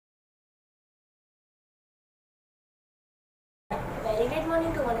Very great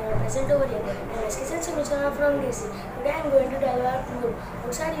morning to one of our present over here. I am SKCian Sumit from DC. Today I am going to tell you about wood.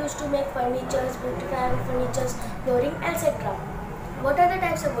 Woods are used to make furniture, beautify furniture, flooring, etc. What are the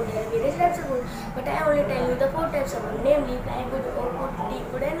types of wood? There are various types of wood, but I only tell you the 4 types of wood, namely plywood, oak wood,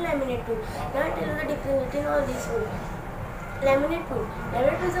 teak wood, and laminate wood. Now I tell you the difference between all these wood. Laminate wood.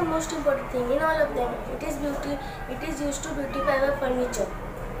 Laminate wood is the most important thing in all of them. It is used to beautify our furniture.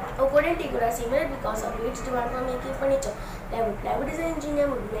 Oak wood and teak wood are similar because of its demand for making furniture. Plywood is an engineered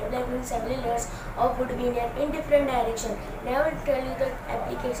wood made with several layers of wood being in different directions. Now I will tell you the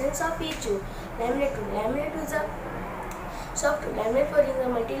applications of each wood. Laminate wood. Laminate wood is a soft wood. Laminate flooring is a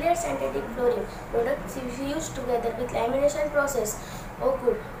multi-layered synthetic flooring product used together with lamination process. Oak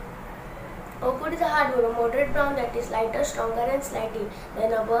wood. Oak wood is a hardwood, a moderate brown that is lighter, stronger and slightly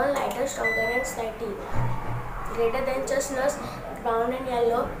than a burn, lighter, stronger and slightly greater than chestnuts, brown and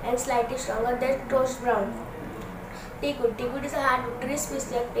yellow, and slightly stronger than toast brown. Teak wood. Teak wood is a hardwood tree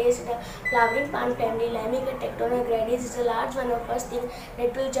species placed in a flowering plant family. Lamica tectona gradis is a large one of first thing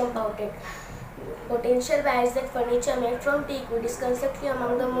that will jump out at. Potential bias that furniture made from teak wood is consistently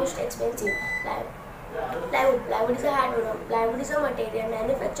among the most expensive. Plywood. Plywood is a hardwood. Plywood is a material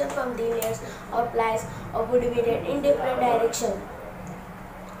manufactured from thin layers of plies or wood weighted in different directions.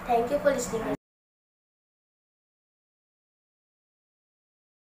 Thank you for listening.